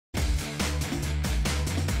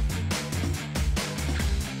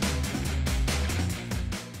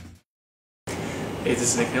Hey,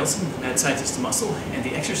 this is Nick Nielsen, Mad Scientist of Muscle, and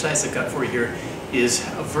the exercise I've got for you here is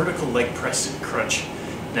a vertical leg press crunch.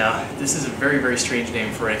 Now, this is a very, very strange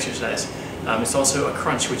name for an exercise. It's also a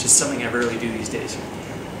crunch, which is something I rarely do these days.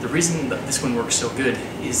 The reason that this one works so good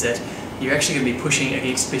is that you're actually going to be pushing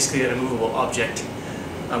against basically an immovable object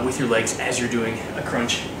with your legs as you're doing a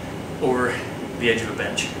crunch over the edge of a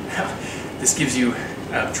bench. Now, this gives you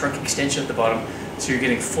trunk extension at the bottom, so you're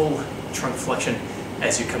getting full trunk flexion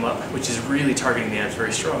as you come up, which is really targeting the abs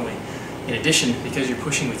very strongly. In addition, because you're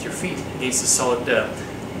pushing with your feet against the solid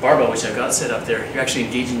barbell, which I've got set up there, you're actually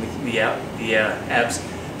engaging the abs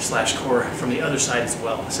slash core from the other side as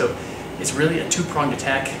well. So it's really a two-pronged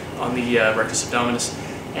attack on the rectus abdominis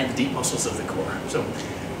and the deep muscles of the core. So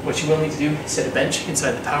what you will need to do is set a bench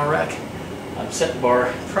inside the power rack, set the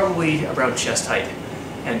bar probably around chest height,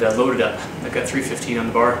 and load it up. I've got 315 on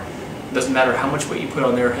the bar. It doesn't matter how much weight you put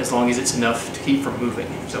on there as long as it's enough to keep from moving.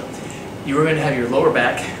 So you are going to have your lower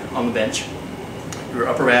back on the bench, your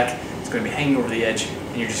upper back is going to be hanging over the edge,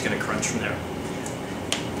 and you're just going to crunch from there.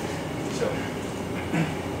 So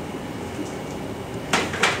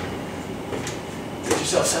get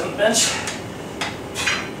yourself set on the bench.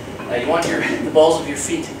 Now you want the balls of your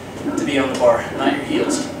feet to be on the bar, not your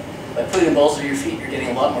heels. By putting the balls of your feet, you're getting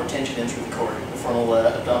a lot more tension in through the core, the frontal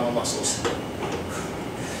abdominal muscles.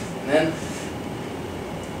 And then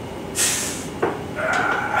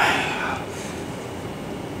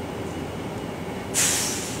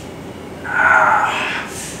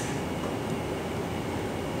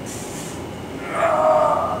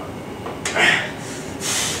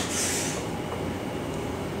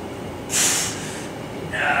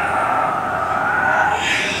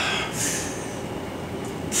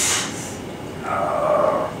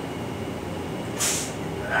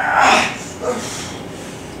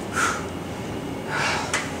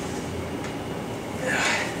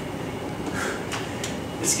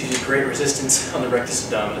this gives you great resistance on the rectus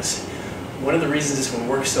abdominis. One of the reasons this one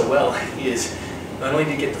works so well is not only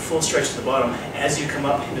do you get the full stretch at the bottom, as you come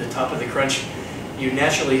up into the top of the crunch, you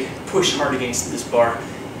naturally push hard against this bar,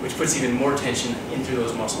 which puts even more tension in through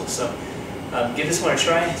those muscles. So give this one a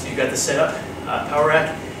try. So you've got the setup, power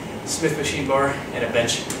rack, Smith machine bar, and a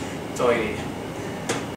bench. That's all you need.